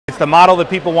the model that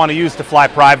people want to use to fly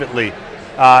privately.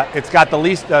 It's got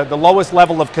the lowest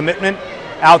level of commitment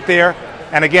out there,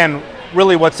 and again,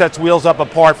 really what sets Wheels Up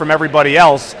apart from everybody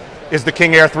else is the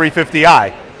King Air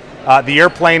 350i. The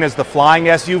airplane is the flying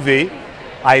SUV.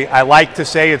 I like to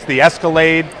say it's the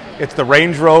Escalade, it's the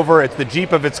Range Rover, it's the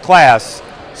Jeep of its class.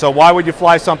 So why would you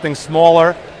fly something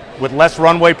smaller with less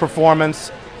runway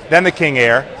performance than the King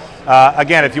Air?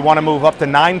 Again, if you want to move up to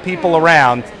 9 people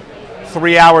around,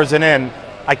 3 hours and in,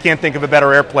 I can't think of a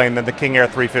better airplane than the King Air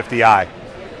 350i.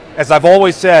 As I've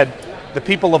always said, the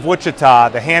people of Wichita,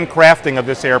 the handcrafting of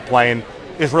this airplane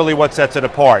is really what sets it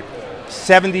apart.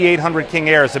 7,800 King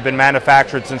Airs have been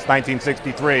manufactured since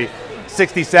 1963.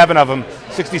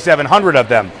 6,700 of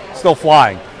them still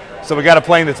flying. So we got a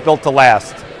plane that's built to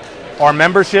last. Our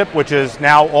membership, which is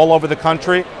now all over the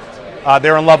country,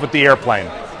 they're in love with the airplane.